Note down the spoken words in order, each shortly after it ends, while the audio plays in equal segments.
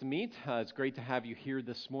meet. It's great to have you here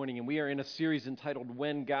this morning, and we are in a series entitled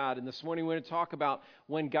When God, and this morning we're going to talk about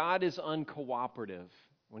when God is uncooperative.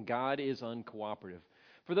 When God is uncooperative.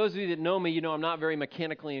 For those of you that know me, you know I'm not very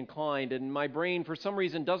mechanically inclined, and my brain, for some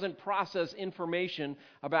reason, doesn't process information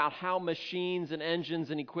about how machines and engines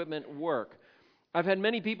and equipment work. I've had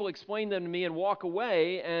many people explain them to me and walk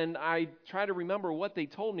away, and I try to remember what they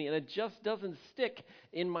told me, and it just doesn't stick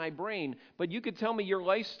in my brain. But you could tell me your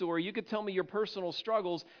life story, you could tell me your personal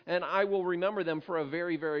struggles, and I will remember them for a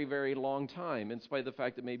very, very, very long time, in spite of the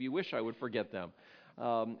fact that maybe you wish I would forget them.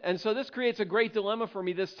 And so this creates a great dilemma for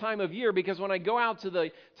me this time of year, because when I go out to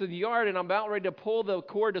the yard and I'm about ready to pull the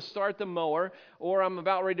cord to start the mower, or I'm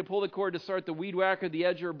about ready to pull the cord to start the weed whacker, the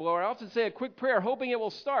edger blower, I often say a quick prayer hoping it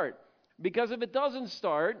will start. Because if it doesn't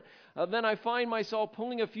start, then I find myself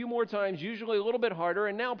pulling a few more times, usually a little bit harder,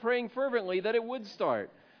 and now praying fervently that it would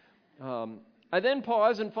start. I then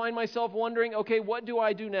pause and find myself wondering, okay, what do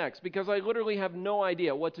I do next? Because I literally have no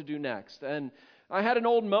idea what to do next. And I had an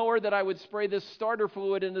old mower that I would spray this starter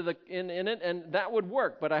fluid in it, and that would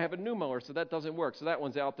work. But I have a new mower, so that doesn't work. So that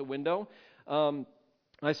one's out the window.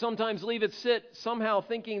 I sometimes leave it sit somehow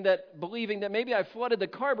believing that maybe I flooded the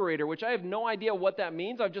carburetor, which I have no idea what that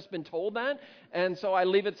means. I've just been told that. And so I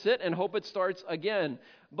leave it sit and hope it starts again.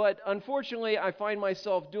 But unfortunately, I find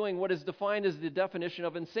myself doing what is defined as the definition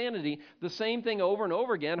of insanity, the same thing over and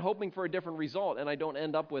over again, hoping for a different result, and I don't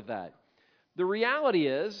end up with that. The reality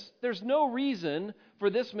is, there's no reason for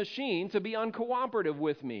this machine to be uncooperative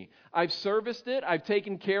with me. I've serviced it, I've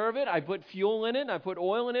taken care of it, I put fuel in it, I put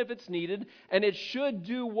oil in it if it's needed, and it should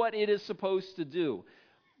do what it is supposed to do.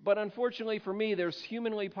 But unfortunately for me, there's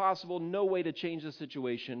humanly possible no way to change the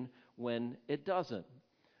situation when it doesn't.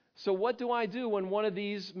 So what do I do when one of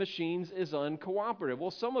these machines is uncooperative?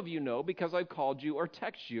 Well, some of you know because I've called you or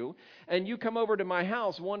texted you, and you come over to my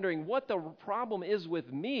house wondering what the problem is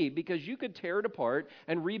with me, because you could tear it apart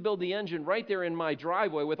and rebuild the engine right there in my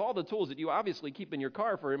driveway with all the tools that you obviously keep in your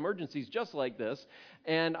car for emergencies just like this,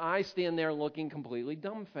 and I stand there looking completely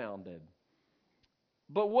dumbfounded.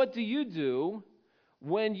 But what do you do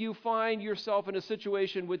when you find yourself in a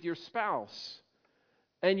situation with your spouse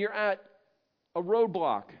and you're at a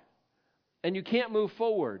roadblock and you can't move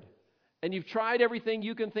forward and you've tried everything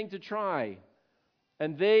you can think to try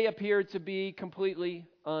and they appear to be completely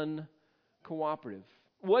uncooperative?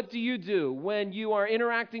 What do you do when you are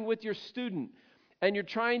interacting with your student and you're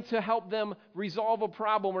trying to help them resolve a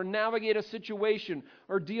problem or navigate a situation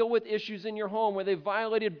or deal with issues in your home where they've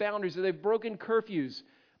violated boundaries or they've broken curfews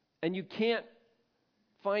and you can't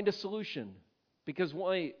find a solution because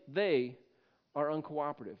they are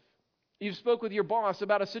uncooperative? You've spoke with your boss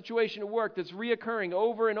about a situation at work that's reoccurring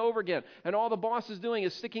over and over again, and all the boss is doing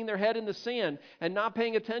is sticking their head in the sand and not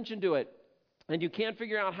paying attention to it. And you can't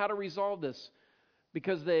figure out how to resolve this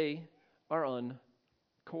because they are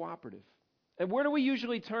uncooperative. And where do we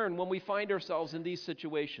usually turn when we find ourselves in these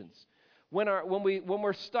situations? When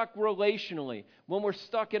we're stuck relationally, when we're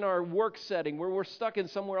stuck in our work setting, where we're stuck in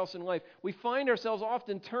somewhere else in life, we find ourselves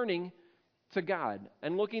often turning to God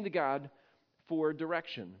and looking to God for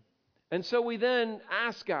direction. And so we then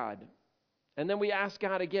ask God, and then we ask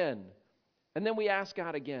God again, and then we ask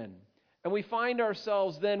God again. And we find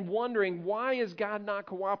ourselves then wondering, why is God not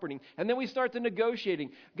cooperating? And then we start to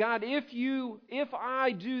negotiating. God, if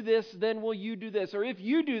I do this, then will you do this? Or if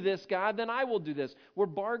you do this, God, then I will do this. We're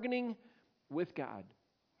bargaining with God.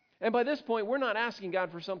 And by this point, we're not asking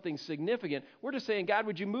God for something significant. We're just saying, God,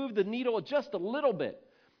 would you move the needle just a little bit?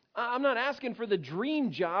 I'm not asking for the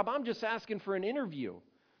dream job. I'm just asking for an interview.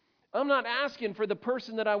 I'm not asking for the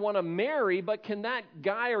person that I want to marry, but can that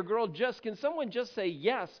guy or girl can someone just say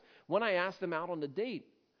yes when I ask them out on a date?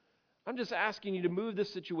 I'm just asking you to move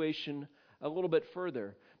this situation a little bit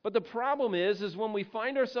further. But the problem is when we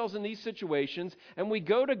find ourselves in these situations and we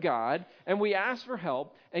go to God and we ask for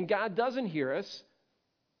help and God doesn't hear us,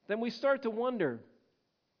 then we start to wonder,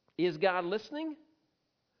 is God listening?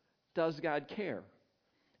 Does God care?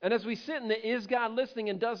 And as we sit in the is God listening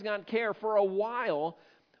and does God care for a while,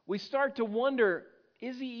 we start to wonder,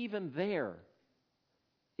 is he even there?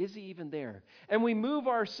 Is he even there? And we move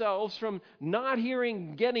ourselves from not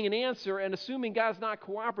hearing, getting an answer, and assuming God's not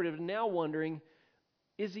cooperative, and now wondering,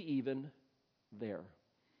 is he even there?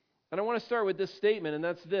 And I want to start with this statement, and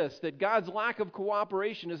that's this, that God's lack of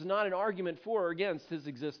cooperation is not an argument for or against his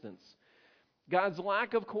existence. God's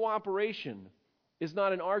lack of cooperation is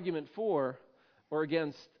not an argument for or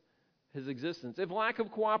against his existence. If lack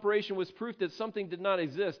of cooperation was proof that something did not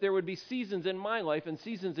exist, there would be seasons in my life and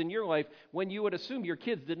seasons in your life when you would assume your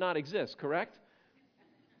kids did not exist, correct?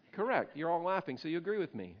 Correct. You're all laughing, so you agree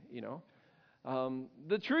with me,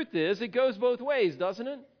 The truth is, it goes both ways, doesn't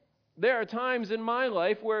it? There are times in my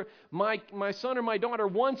life where my son or my daughter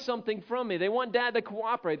wants something from me. They want dad to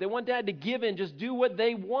cooperate. They want dad to give in, just do what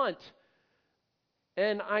they want.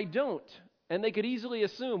 And I don't. And they could easily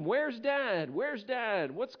assume, where's dad? Where's dad?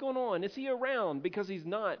 What's going on? Is he around? Because he's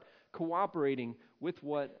not cooperating with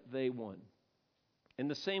what they want. In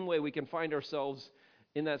the same way, we can find ourselves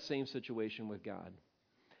in that same situation with God.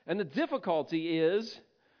 And the difficulty is,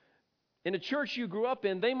 in a church you grew up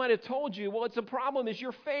in, they might have told you, well, it's a problem is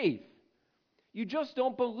your faith. You just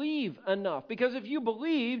don't believe enough. Because if you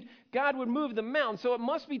believed, God would move the mountain. So it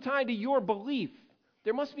must be tied to your belief.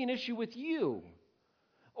 There must be an issue with you.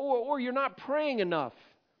 Or you're not praying enough.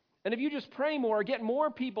 And if you just pray more or get more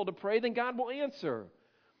people to pray, then God will answer.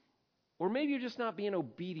 Or maybe you're just not being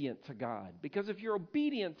obedient to God. Because if you're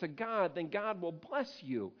obedient to God, then God will bless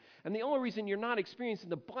you. And the only reason you're not experiencing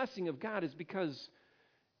the blessing of God is because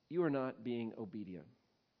you are not being obedient.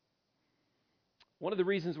 One of the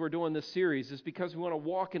reasons we're doing this series is because we want to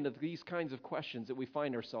walk into these kinds of questions that we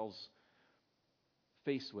find ourselves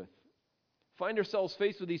faced with. Find ourselves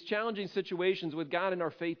faced with these challenging situations with God in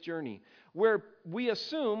our faith journey, where we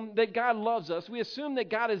assume that God loves us, we assume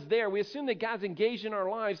that God is there, we assume that God's engaged in our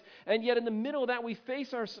lives, and yet in the middle of that we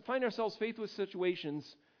find ourselves faced with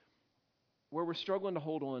situations where we're struggling to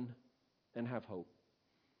hold on and have hope.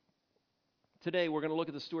 Today we're going to look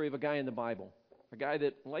at the story of a guy in the Bible, a guy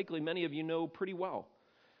that likely many of you know pretty well,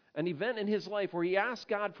 an event in his life where he asked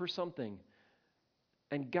God for something,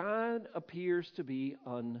 and God appears to be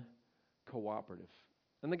uncooperative.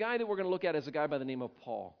 And the guy that we're going to look at is a guy by the name of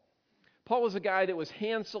Paul. Paul was a guy that was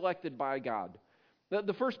hand-selected by God.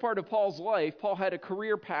 The first part of Paul's life, Paul had a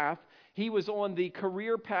career path. He was on the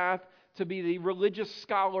career path to be the religious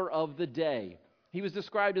scholar of the day. He was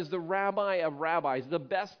described as the rabbi of rabbis, the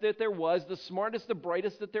best that there was, the smartest, the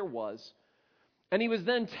brightest that there was. And he was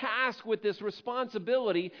then tasked with this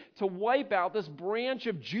responsibility to wipe out this branch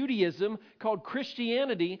of Judaism called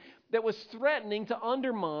Christianity that was threatening to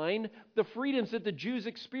undermine the freedoms that the Jews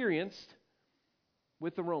experienced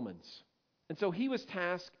with the Romans. And so he was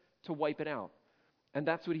tasked to wipe it out. And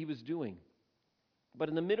that's what he was doing. But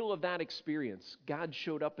in the middle of that experience, God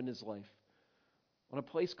showed up in his life on a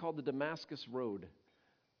place called the Damascus Road.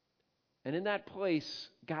 And in that place,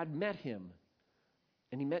 God met him.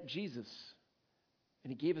 And he met Jesus.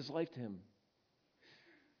 And he gave his life to him.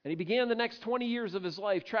 And he began the next 20 years of his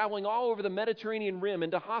life traveling all over the Mediterranean rim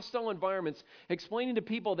into hostile environments, explaining to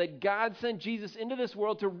people that God sent Jesus into this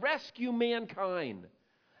world to rescue mankind.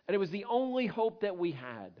 And it was the only hope that we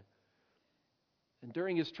had. And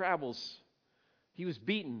during his travels, he was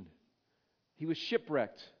beaten. He was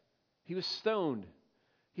shipwrecked. He was stoned.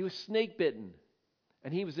 He was snake bitten.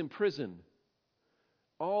 And he was imprisoned.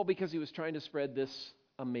 All because he was trying to spread this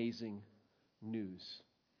amazing news.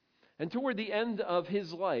 And toward the end of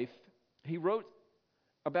his life, he wrote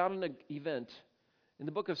about an event in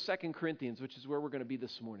the book of 2 Corinthians, which is where we're going to be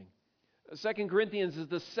this morning. 2 Corinthians is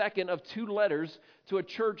the second of two letters to a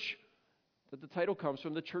church that the title comes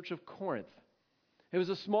from, the church of Corinth. It was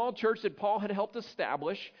a small church that Paul had helped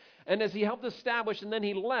establish, and as he helped establish and then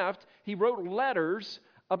he left, he wrote letters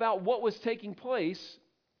about what was taking place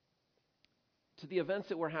to the events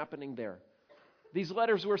that were happening there. These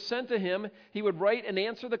letters were sent to him. He would write and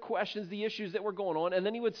answer the questions, the issues that were going on, and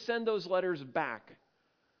then he would send those letters back.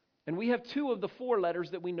 And we have two of the four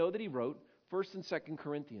letters that we know that he wrote, 1st and 2nd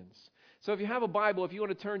Corinthians. So if you have a Bible, if you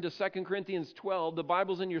want to turn to 2 Corinthians 12, the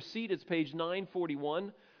Bible's in your seat. It's page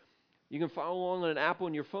 941. You can follow along on an app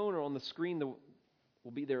on your phone or on the screen that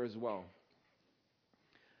will be there as well.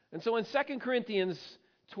 And so in 2 Corinthians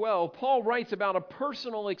 12, Paul writes about a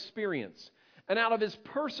personal experience. And out of his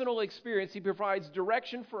personal experience, he provides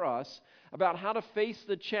direction for us about how to face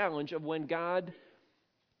the challenge of when God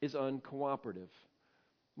is uncooperative.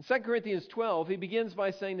 In 2 Corinthians 12, he begins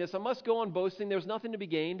by saying this: I must go on boasting. There's nothing to be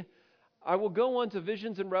gained. I will go on to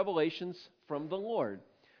visions and revelations from the Lord.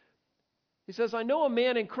 He says, I know a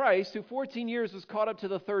man in Christ who 14 years was caught up to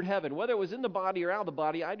the third heaven. Whether it was in the body or out of the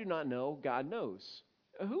body, I do not know. God knows.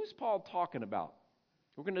 Who's Paul talking about?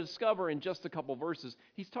 We're going to discover in just a couple verses,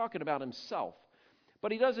 he's talking about himself.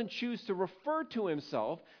 But he doesn't choose to refer to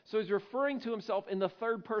himself, so he's referring to himself in the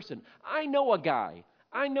third person. I know a guy.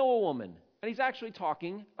 I know a woman. And he's actually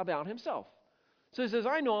talking about himself. So he says,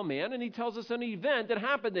 I know a man, and he tells us an event that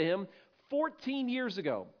happened to him 14 years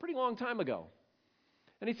ago, pretty long time ago.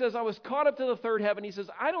 And he says, I was caught up to the third heaven. He says,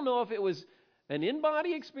 I don't know if it was an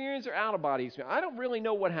in-body experience or out-of-body experience. I don't really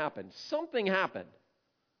know what happened. Something happened.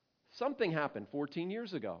 Something happened 14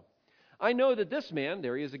 years ago. I know that this man,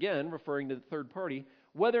 there he is again, referring to the third party,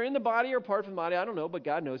 whether in the body or apart from the body, I don't know, but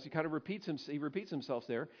God knows. He kind of repeats himself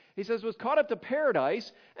there. He says, was caught up to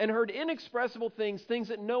paradise and heard inexpressible things, things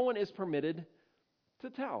that no one is permitted to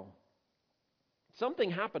tell.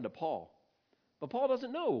 Something happened to Paul, but Paul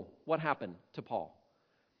doesn't know what happened to Paul.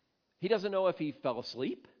 He doesn't know if he fell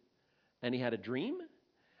asleep and he had a dream,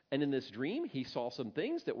 and in this dream he saw some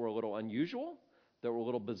things that were a little unusual, that were a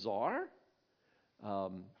little bizarre.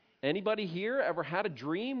 Anybody here ever had a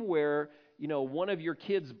dream where, one of your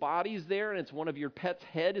kids' bodies there and it's one of your pet's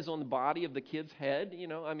head is on the body of the kid's head?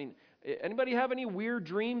 Anybody have any weird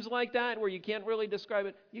dreams like that where you can't really describe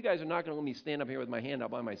it? You guys are not going to let me stand up here with my hand out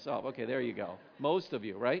by myself. Okay, there you go. Most of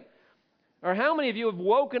you, right? Or how many of you have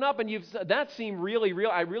woken up and you've said, that seemed really real.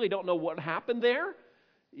 I really don't know what happened there.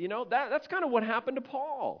 That's kind of what happened to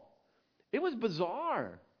Paul. It was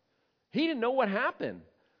bizarre. He didn't know what happened.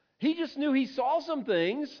 He just knew he saw some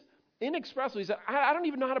things inexpressibly. He said, I don't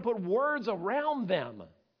even know how to put words around them.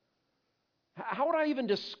 How would I even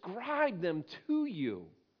describe them to you?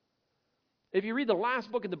 If you read the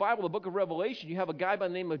last book in the Bible, the book of Revelation, you have a guy by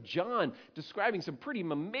the name of John describing some pretty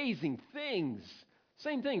amazing things.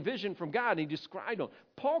 Same thing, vision from God, and he described them.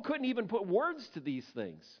 Paul couldn't even put words to these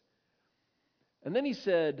things. And then he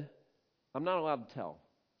said, I'm not allowed to tell.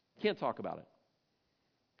 Can't talk about it.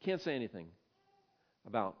 Can't say anything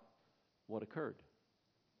about what occurred.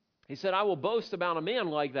 He said, I will boast about a man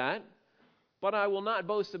like that, but I will not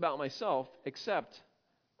boast about myself except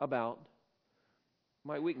about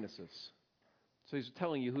my weaknesses. So he's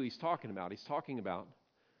telling you who he's talking about. He's talking about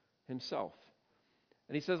himself.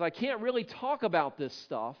 And he says, I can't really talk about this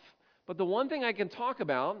stuff, but the one thing I can talk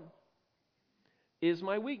about is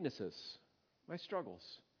my weaknesses, my struggles.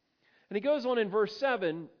 And he goes on in verse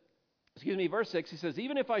 6, he says,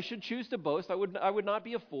 even if I should choose to boast, I would not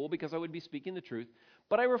be a fool because I would be speaking the truth,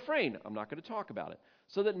 but I refrain. I'm not going to talk about it.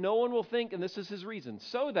 So that no one will think, and this is his reason,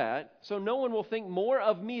 so no one will think more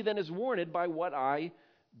of me than is warranted by what I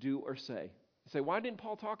do or say. You say, why didn't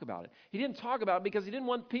Paul talk about it? He didn't talk about it because he didn't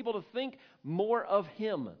want people to think more of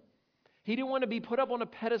him. He didn't want to be put up on a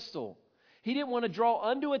pedestal. He didn't want to draw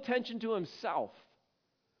undue attention to himself.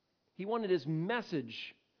 He wanted his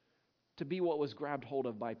message to be what was grabbed hold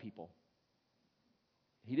of by people.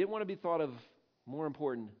 He didn't want to be thought of more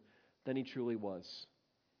important than he truly was.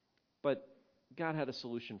 But God had a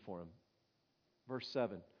solution for him. Verse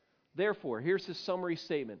 7. Therefore, here's his summary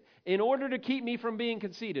statement. In order to keep me from being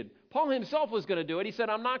conceited, Paul himself was going to do it. He said,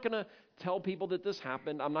 I'm not going to tell people that this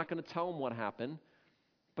happened. I'm not going to tell them what happened.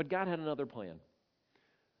 But God had another plan.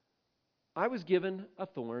 I was given a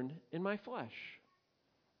thorn in my flesh.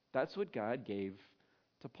 That's what God gave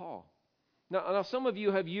to Paul. Now some of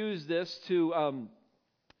you have used this to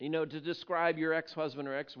describe your ex-husband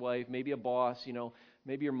or ex-wife, maybe a boss,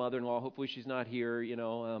 maybe your mother-in-law. Hopefully she's not here,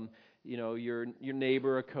 your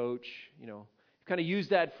neighbor, a coach, You kind of use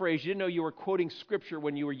that phrase. You didn't know you were quoting Scripture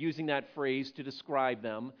when you were using that phrase to describe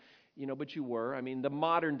them, but you were. I mean, the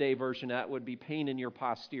modern-day version of that would be pain in your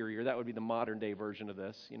posterior. That would be the modern-day version of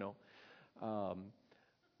this,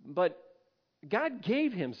 But God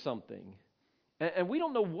gave him something, and we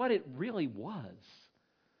don't know what it really was.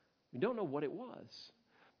 We don't know what it was.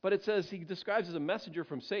 But it says, he describes as a messenger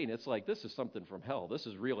from Satan. It's like, this is something from hell. This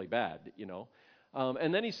is really bad,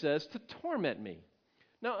 And then he says, to torment me.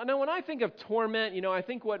 Now, when I think of torment, I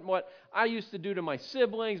think what I used to do to my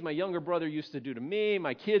siblings, my younger brother used to do to me,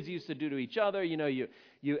 my kids used to do to each other. You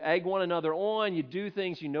egg one another on, you do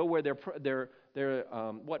things, where they're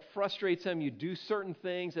what frustrates them. You do certain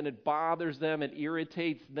things, and it bothers them, it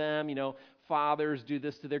irritates them. Fathers do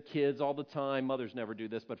this to their kids all the time. Mothers never do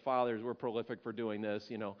this, but fathers, we're prolific for doing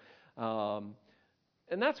this. And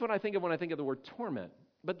that's what I think of when I think of the word torment.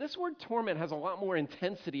 But this word torment has a lot more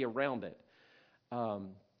intensity around it.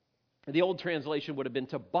 The old translation would have been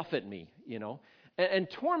to buffet me, And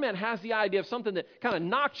torment has the idea of something that kind of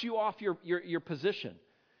knocks you off your position.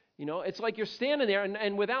 It's like you're standing there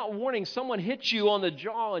and without warning, someone hits you on the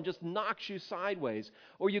jaw and just knocks you sideways.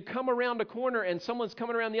 Or you come around a corner and someone's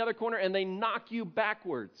coming around the other corner and they knock you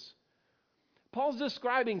backwards. Paul's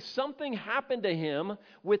describing something happened to him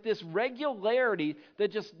with this regularity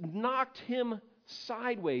that just knocked him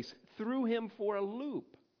sideways, threw him for a loop.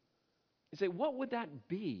 You say, what would that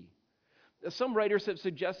be? Some writers have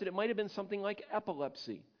suggested it might have been something like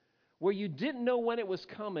epilepsy, where you didn't know when it was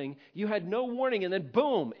coming, you had no warning, and then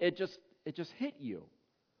boom, it just hit you.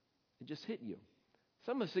 It just hit you.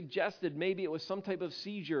 Some have suggested maybe it was some type of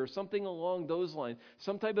seizure or something along those lines,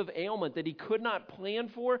 some type of ailment that he could not plan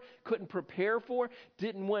for, couldn't prepare for,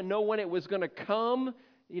 didn't know when it was going to come,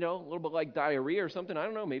 a little bit like diarrhea or something. I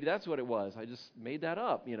don't know, maybe that's what it was. I just made that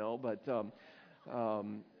up, but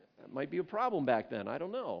That might be a problem back then. I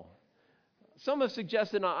don't know. Some have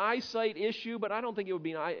suggested an eyesight issue, but I don't think it would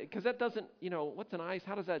be an eye, because that doesn't, what's an eye?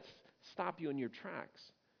 How does that stop you in your tracks?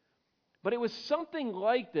 But it was something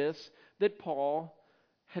like this that Paul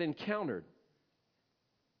had encountered.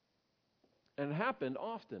 And it happened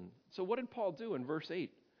often. So what did Paul do in verse 8?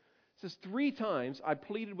 It says, 3 times I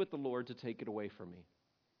pleaded with the Lord to take it away from me.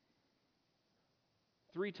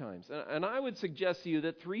 3 times. And I would suggest to you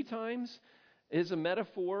that 3 times is a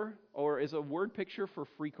metaphor or is a word picture for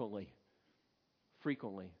frequently.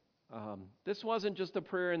 Frequently. This wasn't just a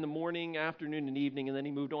prayer in the morning, afternoon, and evening, and then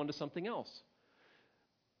he moved on to something else.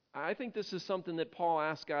 I think this is something that Paul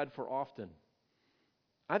asked God for often.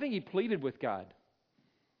 I think he pleaded with God.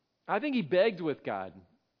 I think he begged with God.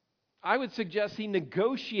 I would suggest he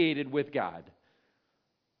negotiated with God.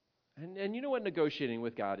 And you know what negotiating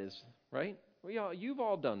with God is, right? You've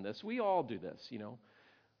all done this. We all do this,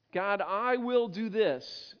 God, I will do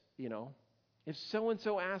this, If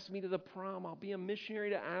so-and-so asks me to the prom, I'll be a missionary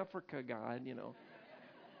to Africa, God,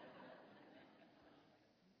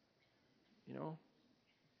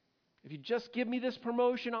 If you just give me this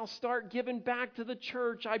promotion, I'll start giving back to the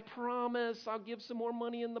church. I promise. I'll give some more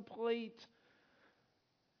money in the plate.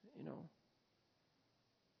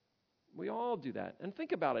 We all do that. And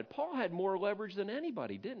think about it. Paul had more leverage than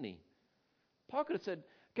anybody, didn't he? Paul could have said,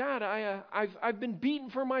 God, I've been beaten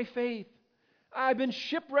for my faith. I've been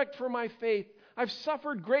shipwrecked for my faith. I've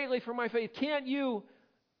suffered greatly for my faith. Can't you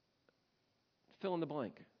fill in the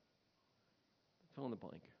blank? Fill in the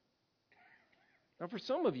blank. Now, for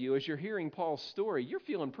some of you, as you're hearing Paul's story, you're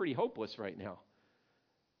feeling pretty hopeless right now.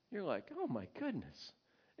 You're like, oh my goodness.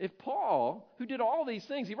 If Paul, who did all these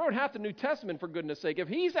things, he wrote half the New Testament for goodness sake, if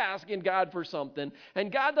he's asking God for something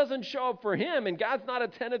and God doesn't show up for him and God's not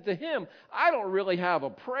attentive to him, I don't really have a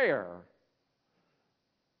prayer.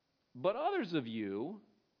 But others of you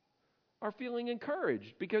are feeling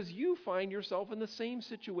encouraged because you find yourself in the same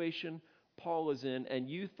situation Paul is in and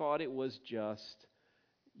you thought it was just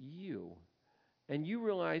you. And you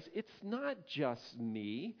realize it's not just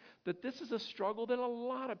me, that this is a struggle that a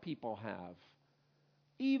lot of people have.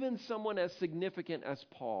 Even someone as significant as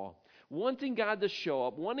Paul, wanting God to show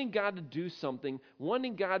up, wanting God to do something,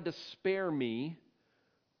 wanting God to spare me,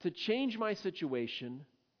 to change my situation,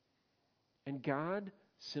 and God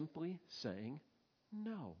simply saying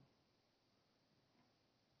no.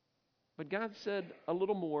 But God said a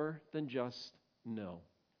little more than just no.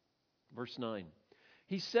 Verse 9.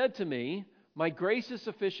 He said to me, my grace is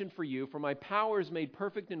sufficient for you, for my power is made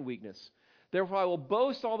perfect in weakness. Therefore I will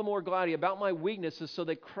boast all the more gladly about my weaknesses so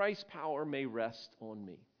that Christ's power may rest on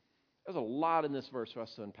me. There's a lot in this verse for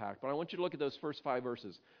us to unpack, but I want you to look at those first 5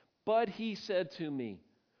 verses. But he said to me.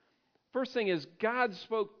 First thing is, God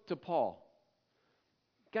spoke to Paul.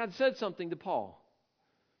 God said something to Paul.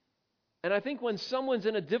 And I think when someone's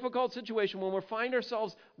in a difficult situation, when we find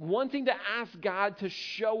ourselves wanting to ask God to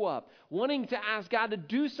show up, wanting to ask God to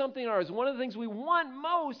do something in ours, one of the things we want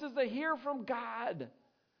most is to hear from God.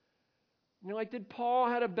 Like, did Paul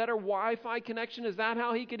had a better Wi-Fi connection? Is that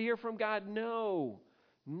how he could hear from God? No.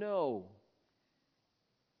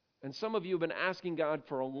 And some of you have been asking God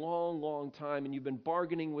for a long, long time, and you've been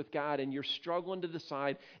bargaining with God, and you're struggling to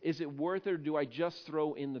decide, is it worth it, or do I just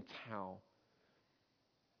throw in the towel?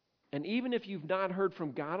 And even if you've not heard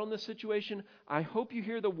from God on this situation, I hope you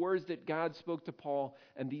hear the words that God spoke to Paul,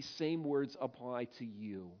 and these same words apply to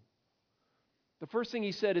you. The first thing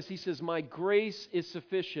he said is, he says, my grace is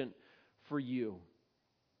sufficient for you.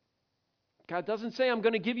 God doesn't say, I'm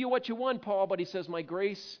going to give you what you want, Paul, but he says, my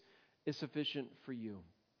grace is sufficient for you.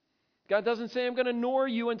 God doesn't say, I'm going to ignore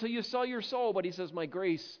you until you sell your soul, but he says, my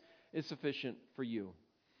grace is sufficient for you.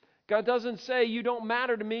 God doesn't say, you don't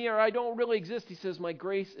matter to me or I don't really exist. He says, my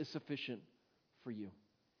grace is sufficient for you.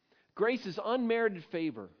 Grace is unmerited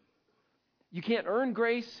favor. You can't earn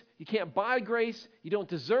grace. You can't buy grace. You don't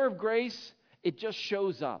deserve grace. It just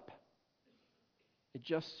shows up. It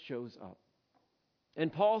just shows up.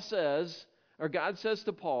 And Paul says, or God says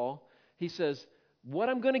to Paul, he says, what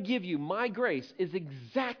I'm going to give you, my grace, is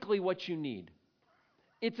exactly what you need.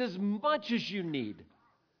 It's as much as you need.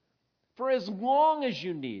 For as long as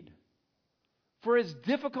you need. For as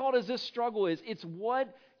difficult as this struggle is, it's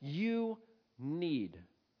what you need.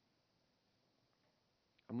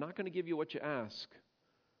 I'm not going to give you what you ask,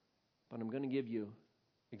 but I'm going to give you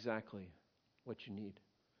exactly what you need.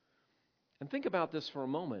 And think about this for a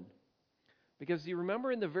moment. Because do you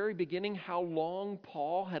remember in the very beginning how long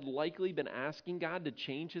Paul had likely been asking God to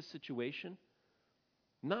change his situation?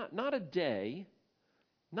 Not a day,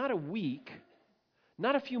 not a week,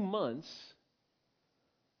 not a few months,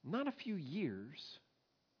 not a few years.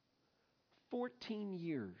 14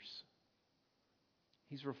 years,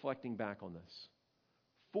 he's reflecting back on this.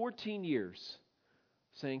 14 years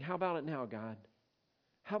saying, how about it now, God?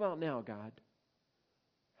 How about now, God?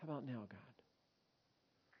 How about now, God?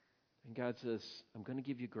 And God says, I'm going to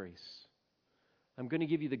give you grace. I'm going to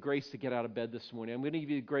give you the grace to get out of bed this morning. I'm going to give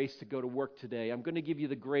you the grace to go to work today. I'm going to give you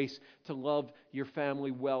the grace to love your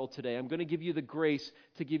family well today. I'm going to give you the grace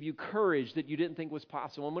to give you courage that you didn't think was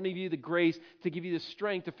possible. I'm going to give you the grace to give you the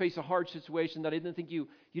strength to face a hard situation that you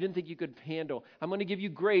didn't think you could handle. I'm going to give you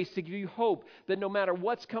grace to give you hope that no matter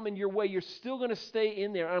what's coming your way, you're still going to stay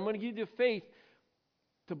in there. I'm going to give you the faith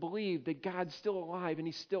to believe that God's still alive and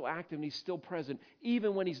He's still active and He's still present,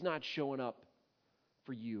 even when He's not showing up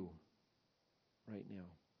for you right now.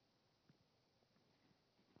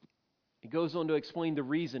 He goes on to explain the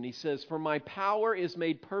reason. He says, for my power is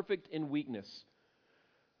made perfect in weakness.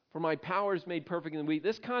 For my power is made perfect in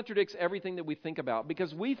weakness. This contradicts everything that we think about,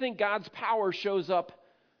 because we think God's power shows up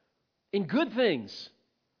in good things,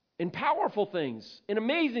 in powerful things, in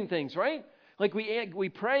amazing things, right? Like we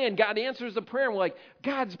pray and God answers the prayer and we're like,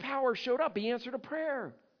 God's power showed up. He answered a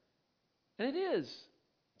prayer. And it is.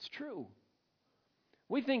 It's true.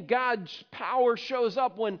 We think God's power shows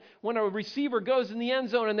up when a receiver goes in the end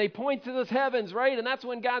zone and they point to the heavens, right? And that's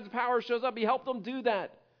when God's power shows up. He helped them do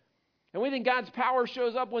that. And we think God's power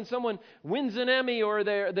shows up when someone wins an Emmy or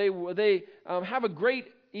they have a great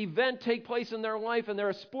event take place in their life and they're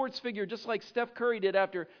a sports figure, just like Steph Curry did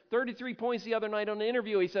after 33 points the other night on an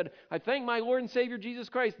interview. He said, I thank my Lord and Savior Jesus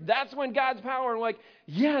Christ. That's when God's power. And we're like,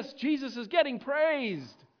 yes, Jesus is getting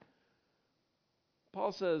praised.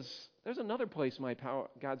 Paul says, there's another place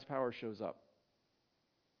God's power shows up.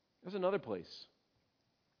 There's another place.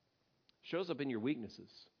 It shows up in your weaknesses.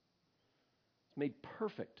 It's made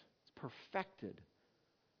perfect. It's perfected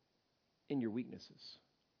in your weaknesses.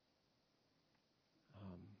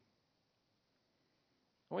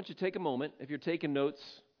 I want you to take a moment. If you're taking notes,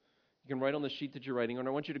 you can write on the sheet that you're writing on.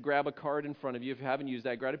 I want you to grab a card in front of you. If you haven't used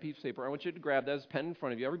that, grab a piece of paper. I want you to grab that as a pen in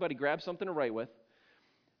front of you. Everybody grab something to write with.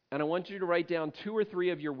 And I want you to write down 2 or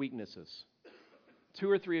 3 of your weaknesses. 2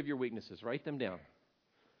 or 3 of your weaknesses. Write them down.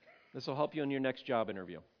 This will help you in your next job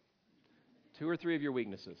interview. 2 or 3 of your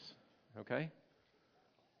weaknesses. Okay?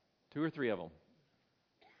 2 or 3 of them.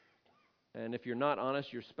 And if you're not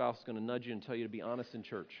honest, your spouse is going to nudge you and tell you to be honest in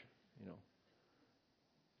church.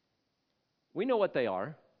 We know what they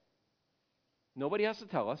are. Nobody has to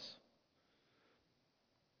tell us.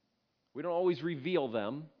 We don't always reveal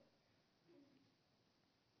them.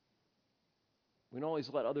 We don't always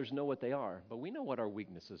let others know what they are, but we know what our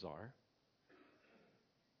weaknesses are.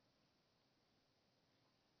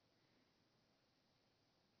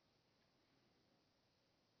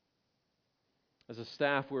 As a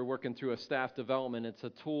staff, we're working through a staff development. It's a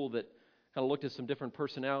tool that kind of looked at some different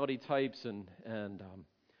personality types and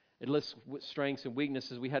it lists strengths and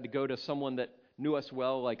weaknesses. We had to go to someone that knew us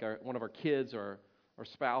well, like one of our kids or our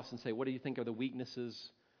spouse, and say, what do you think are the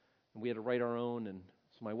weaknesses? And we had to write our own. And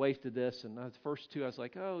so my wife did this, and the first 2, I was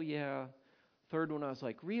like, oh, yeah. Third one, I was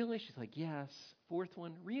like, really? She's like, yes. Fourth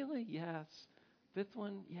one, really? Yes. Fifth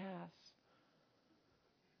one, yes.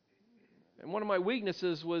 And one of my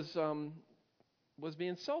weaknesses was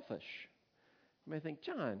being selfish. You may think,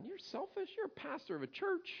 John, you're selfish? You're a pastor of a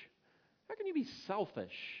church. How can you be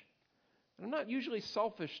selfish? And I'm not usually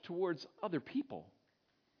selfish towards other people,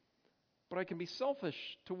 but I can be selfish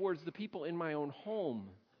towards the people in my own home,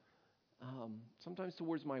 sometimes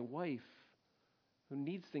towards my wife who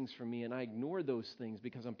needs things from me, and I ignore those things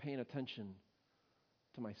because I'm paying attention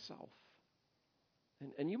to myself.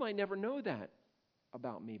 And you might never know that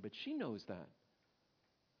about me, but she knows that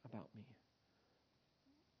about me.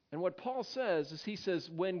 And what Paul says is he says,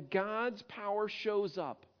 when God's power shows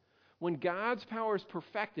up, when God's power is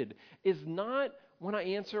perfected, is not when I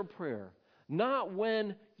answer a prayer, not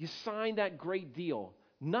when you sign that great deal,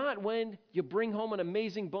 not when you bring home an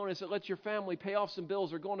amazing bonus that lets your family pay off some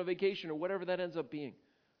bills or go on a vacation or whatever that ends up being.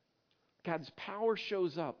 God's power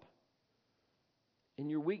shows up in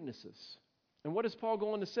your weaknesses. And what does Paul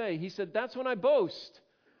go on to say? He said, that's when I boast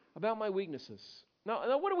about my weaknesses.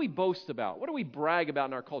 Now, what do we boast about? What do we brag about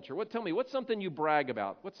in our culture? Tell me, what's something you brag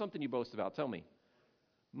about? What's something you boast about? Tell me.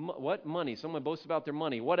 What? Money. Someone boasts about their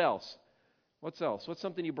money. What else? What's else? What's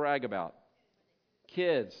something you brag about?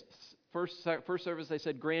 Kids. First service they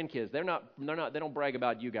said grandkids. They don't brag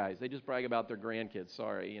about you guys. They just brag about their grandkids.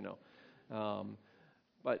 Sorry,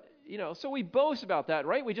 But so we boast about that,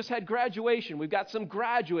 right? We just had graduation. We've got some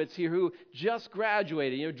graduates here who just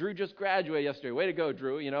graduated. Drew just graduated yesterday. Way to go,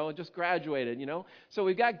 Drew. Just graduated. So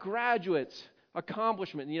we've got graduates.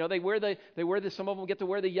 Accomplishment. Some of them get to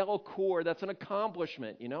wear the yellow cord. That's an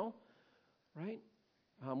accomplishment. right?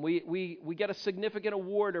 We get a significant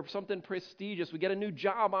award or something prestigious. We get a new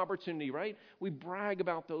job opportunity, right? We brag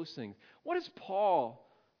about those things. What does Paul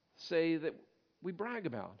say that we brag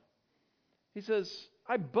about? He says,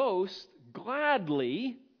 I boast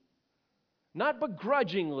gladly, not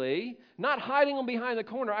begrudgingly, not hiding them behind the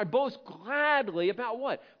corner. I boast gladly about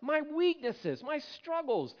what? My weaknesses, my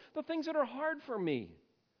struggles, the things that are hard for me.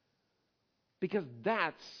 Because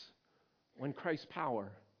that's when Christ's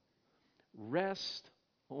power rests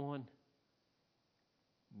on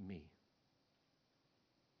me.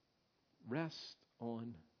 Rest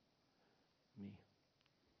on me.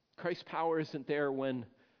 Christ's power isn't there when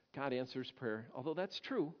God answers prayer, although that's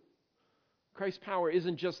true. Christ's power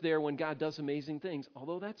isn't just there when God does amazing things,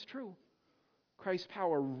 although that's true. Christ's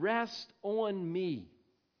power rests on me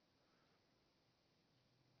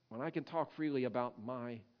when I can talk freely about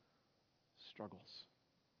my struggles.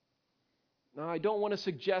 Now, I don't want to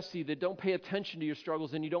suggest to you that don't pay attention to your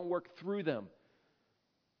struggles and you don't work through them.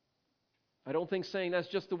 I don't think saying that's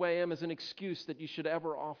just the way I am is an excuse that you should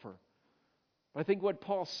ever offer. I think what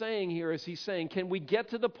Paul's saying here is he's saying, can we get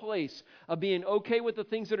to the place of being okay with the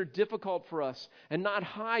things that are difficult for us and not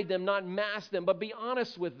hide them, not mask them, but be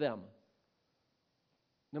honest with them,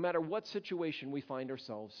 no matter what situation we find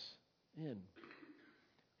ourselves in.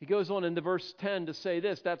 He goes on in the verse 10 to say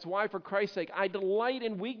this, that's why for Christ's sake I delight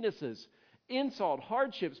in weaknesses, insult,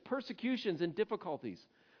 hardships, persecutions, and difficulties.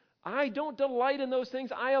 I don't delight in those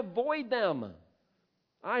things. I avoid them.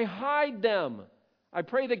 I hide them. I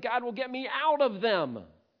pray that God will get me out of them.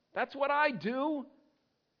 That's what I do.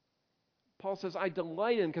 Paul says I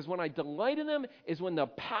delight in, because when I delight in them is when the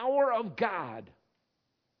power of God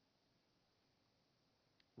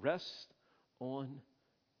rests on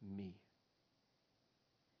me.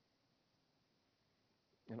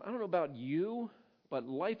 And I don't know about you, but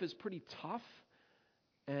life is pretty tough.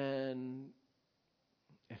 And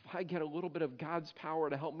if I get a little bit of God's power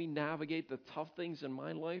to help me navigate the tough things in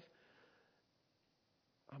my life,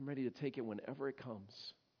 I'm ready to take it whenever it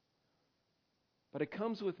comes. But it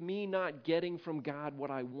comes with me not getting from God what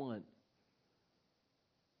I want.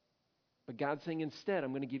 But God's saying instead,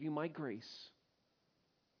 I'm going to give you my grace.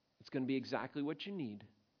 It's going to be exactly what you need.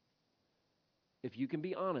 If you can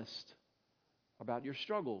be honest about your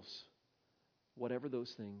struggles, whatever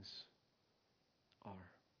those things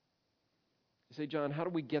are. You say, John, how do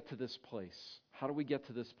we get to this place? How do we get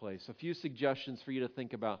to this place? A few suggestions for you to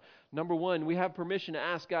think about. Number one, we have permission to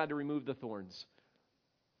ask God to remove the thorns.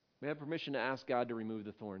 We have permission to ask God to remove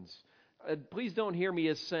the thorns. Please don't hear me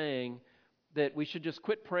as saying that we should just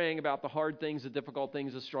quit praying about the hard things, the difficult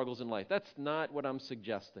things, the struggles in life. That's not what I'm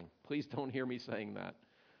suggesting. Please don't hear me saying that.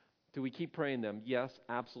 Do we keep praying them? Yes,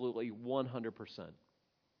 absolutely, 100%.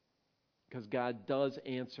 Because God does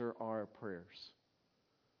answer our prayers.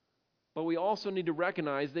 But we also need to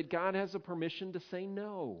recognize that God has the permission to say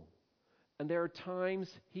no. And there are times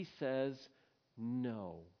He says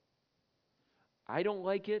no. I don't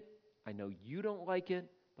like it. I know you don't like it.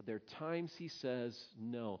 But there are times He says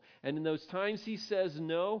no. And in those times He says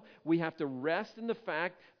no, we have to rest in the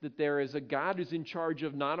fact that there is a God who's in charge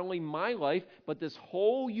of not only my life, but this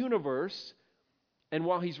whole universe. And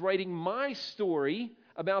while He's writing my story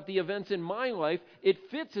about the events in my life, it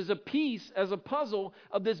fits as a piece, as a puzzle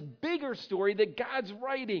of this bigger story that God's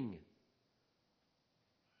writing.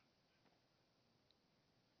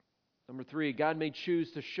 Number 3, God may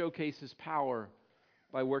choose to showcase His power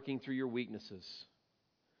by working through your weaknesses.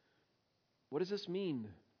 What does this mean?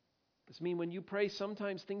 This means when you pray,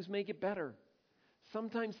 sometimes things may get better.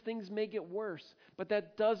 Sometimes things may get worse. But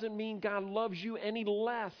that doesn't mean God loves you any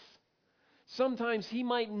less. Sometimes He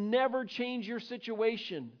might never change your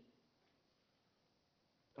situation.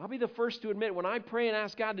 I'll be the first to admit, when I pray and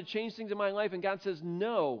ask God to change things in my life and God says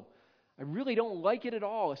no, I really don't like it at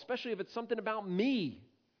all, especially if it's something about me.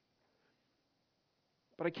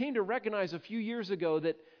 But I came to recognize a few years ago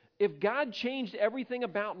that if God changed everything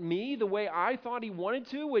about me the way I thought He wanted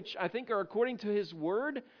to, which I think are according to His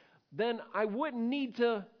Word, then I wouldn't need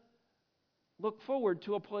to look forward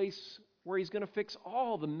to a place where He's going to fix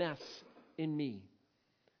all the mess in me.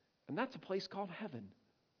 And that's a place called heaven.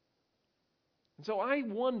 And so I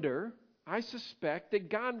wonder, I suspect that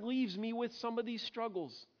God leaves me with some of these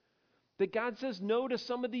struggles. That God says no to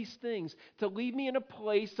some of these things, to leave me in a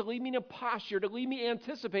place, to leave me in a posture, to leave me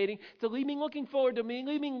anticipating, to leave me looking forward, to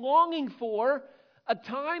leave me longing for a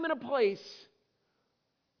time and a place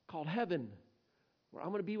called heaven, where I'm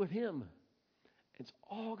going to be with Him. It's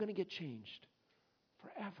all going to get changed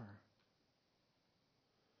forever.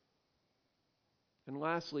 And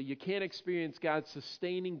lastly, you can't experience God's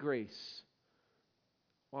sustaining grace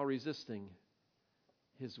while resisting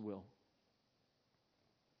His will.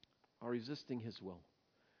 are resisting His will.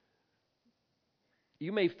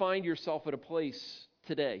 You may find yourself at a place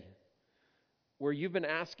today where you've been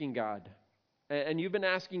asking God, and you've been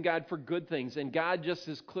asking God for good things, and God just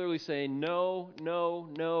is clearly saying, no, no,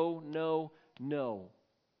 no, no, no.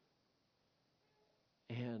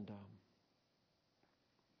 And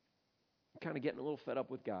you're kind of getting a little fed up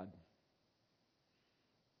with God.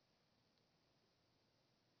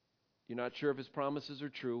 You're not sure if His promises are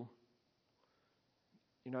true.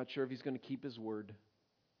 You're not sure if He's going to keep His word.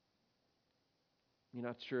 You're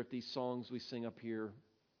not sure if these songs we sing up here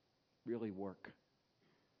really work.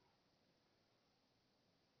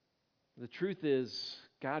 The truth is,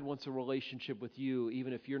 God wants a relationship with you,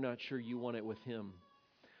 even if you're not sure you want it with Him.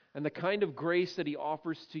 And the kind of grace that He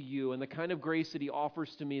offers to you, and the kind of grace that He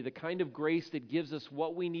offers to me, the kind of grace that gives us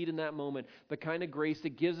what we need in that moment, the kind of grace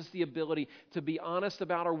that gives us the ability to be honest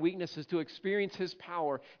about our weaknesses, to experience His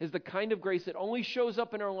power, is the kind of grace that only shows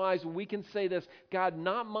up in our lives when we can say this, God,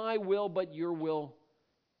 not my will, but your will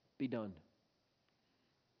be done.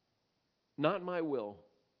 Not my will,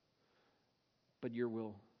 but your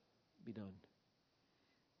will be done.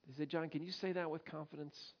 You say, John, can you say that with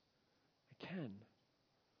confidence? I can.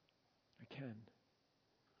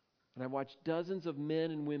 And I've watched dozens of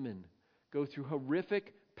men and women go through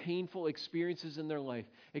horrific, painful experiences in their life.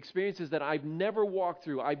 Experiences that I've never walked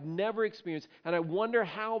through, I've never experienced. And I wonder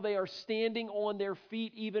how they are standing on their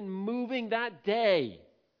feet, even moving that day.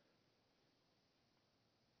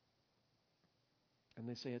 And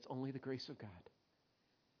they say, it's only the grace of God.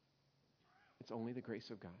 It's only the grace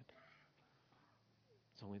of God.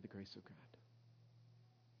 It's only the grace of God.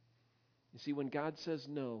 You see, when God says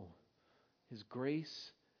no, His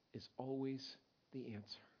grace is always the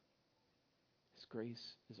answer. His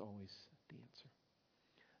grace is always the answer.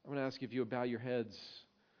 I'm going to ask you if you would bow your heads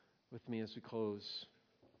with me as we close.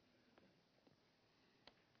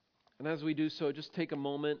 And as we do so, just take a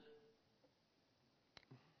moment.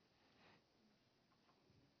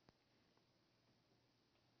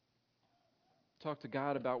 Talk to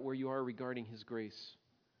God about where you are regarding His grace.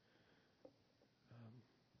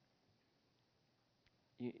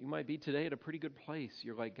 You might be today at a pretty good place.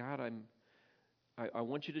 You're like, God, I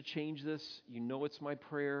want you to change this. You know it's my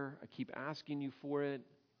prayer. I keep asking you for it.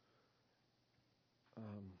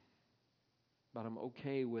 But I'm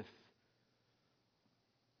okay with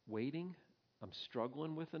waiting. I'm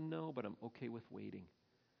struggling with a no, but I'm okay with waiting.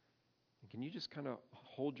 And can you just kind of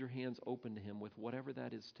hold your hands open to Him with whatever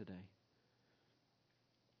that is today?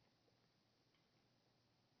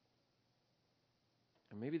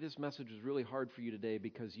 And maybe this message is really hard for you today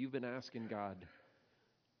because you've been asking God.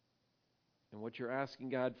 And what you're asking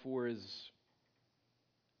God for is,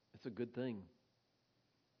 it's a good thing.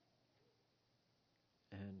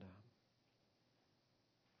 And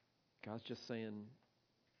God's just saying,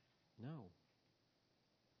 no.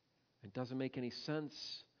 It doesn't make any sense.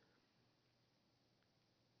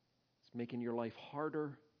 It's making your life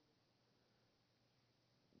harder.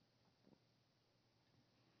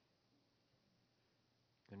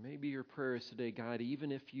 And maybe your prayer is today, God, even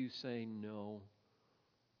if you say no,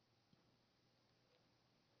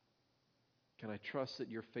 can I trust that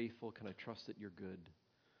you're faithful? Can I trust that you're good?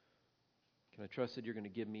 Can I trust that you're going to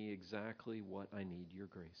give me exactly what I need, your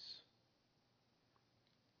grace?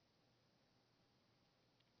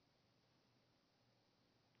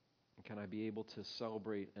 And can I be able to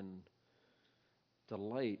celebrate and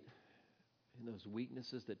delight in those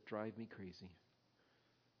weaknesses that drive me crazy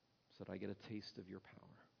so that I get a taste of your power?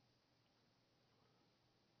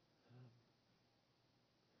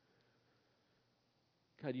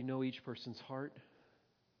 God, you know each person's heart.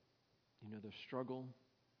 You know their struggle.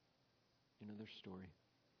 You know their story.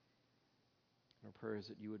 And our prayer is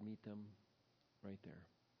that you would meet them right there.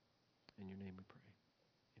 In your name we pray.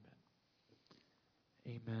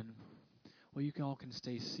 Amen. Amen. Well, you all can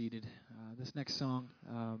stay seated. This next song,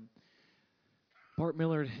 Bart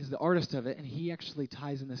Millard is the artist of it, and he actually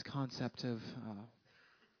ties in this concept of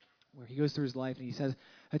where he goes through his life, and he says,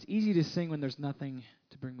 it's easy to sing when there's nothing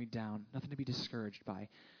to bring me down, nothing to be discouraged by.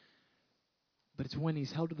 But it's when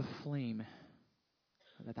he's held to the flame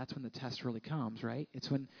that's when the test really comes, right? It's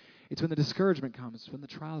when the discouragement comes, when the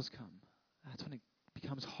trials come. That's when it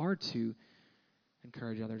becomes hard to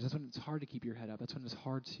encourage others. That's when it's hard to keep your head up. That's when it's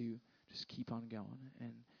hard to just keep on going.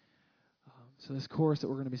 And so this chorus that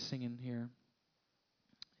we're going to be singing here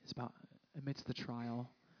is about amidst the trial,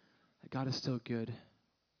 that God is still good,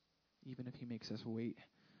 even if He makes us wait.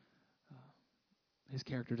 His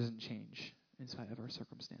character doesn't change in spite of our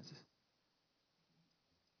circumstances.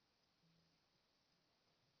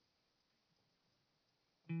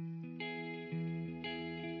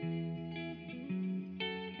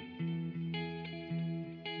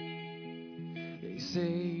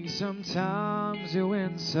 say sometimes you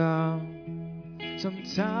win some,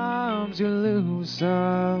 sometimes you lose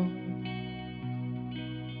some.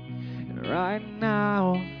 And right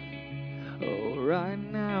now, oh, right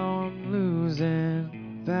now I'm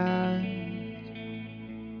losing bad.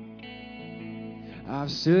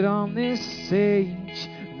 I've stood on this stage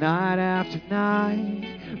night after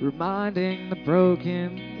night, reminding the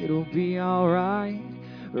broken it'll be alright.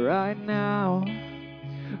 Right now,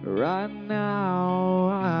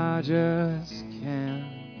 I just can't.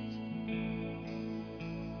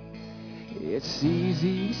 It's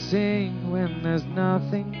easy to sing when there's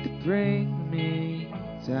nothing to bring me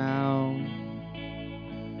down.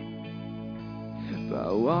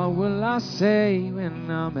 But what will I say when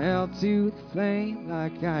I'm held to the flame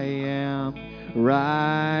like I am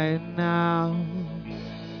right now?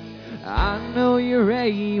 I know you're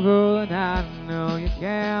able and I know you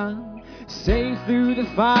can, safe through the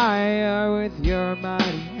fire with your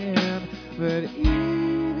mighty hand. But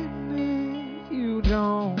even if you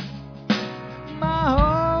don't,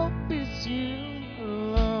 my hope is you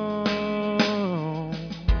alone.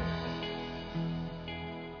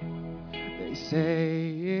 They say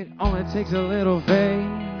it only takes a little faith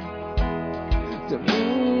to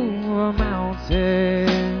move a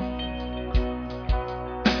mountain.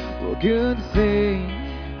 Well, good thing,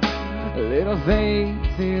 a little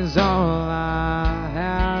faith is all I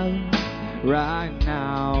have right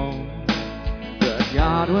now. But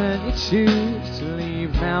God, when you choose to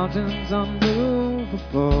leave mountains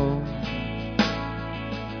unmovable,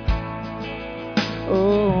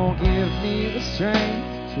 oh, give me the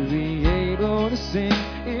strength to be able to sing,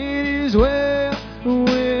 it is well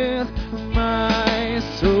with my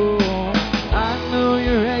soul. I know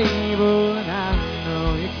you're able and I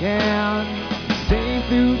know you can, stay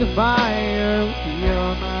through the fire with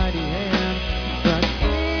your mighty hand. But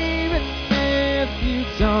even if you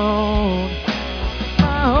don't,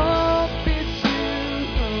 my hope is you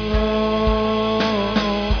alone.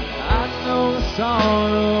 I know the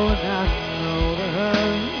sorrow and I know the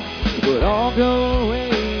hurt would all go away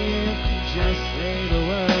if you just say the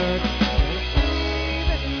word.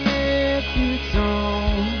 And even if you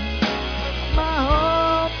don't, my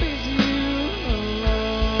hope is you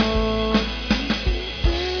alone.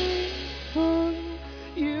 Faithful,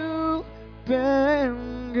 you've been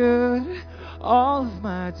good all of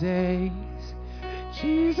my days.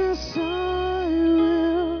 Jesus, I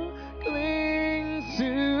will cling to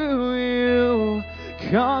you,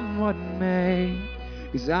 come what may,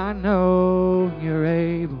 'cause I know you're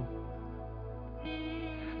able,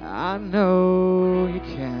 I know you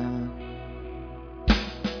can.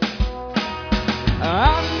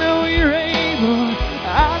 I know you're able,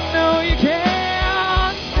 I know you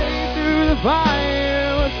can, stay through the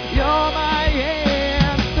fire with your mighty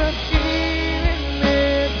hand. But even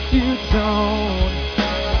if you don't,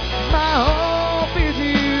 my hope is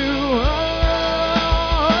you alone.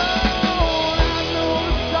 I know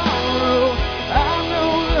the sorrow, I know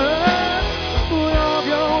the hurt will all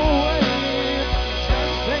go away if you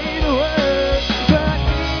just say the word. But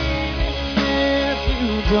even if you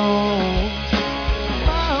don't,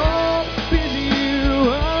 my hope is you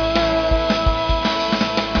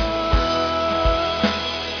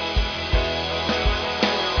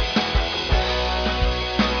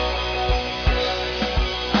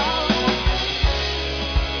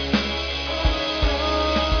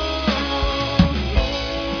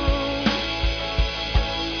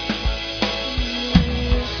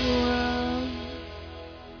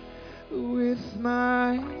with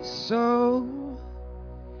my soul.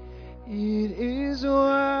 It is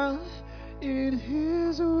well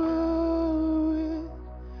with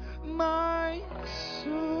my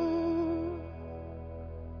soul.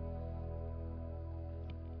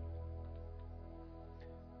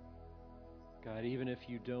 God, even if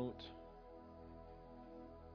you don't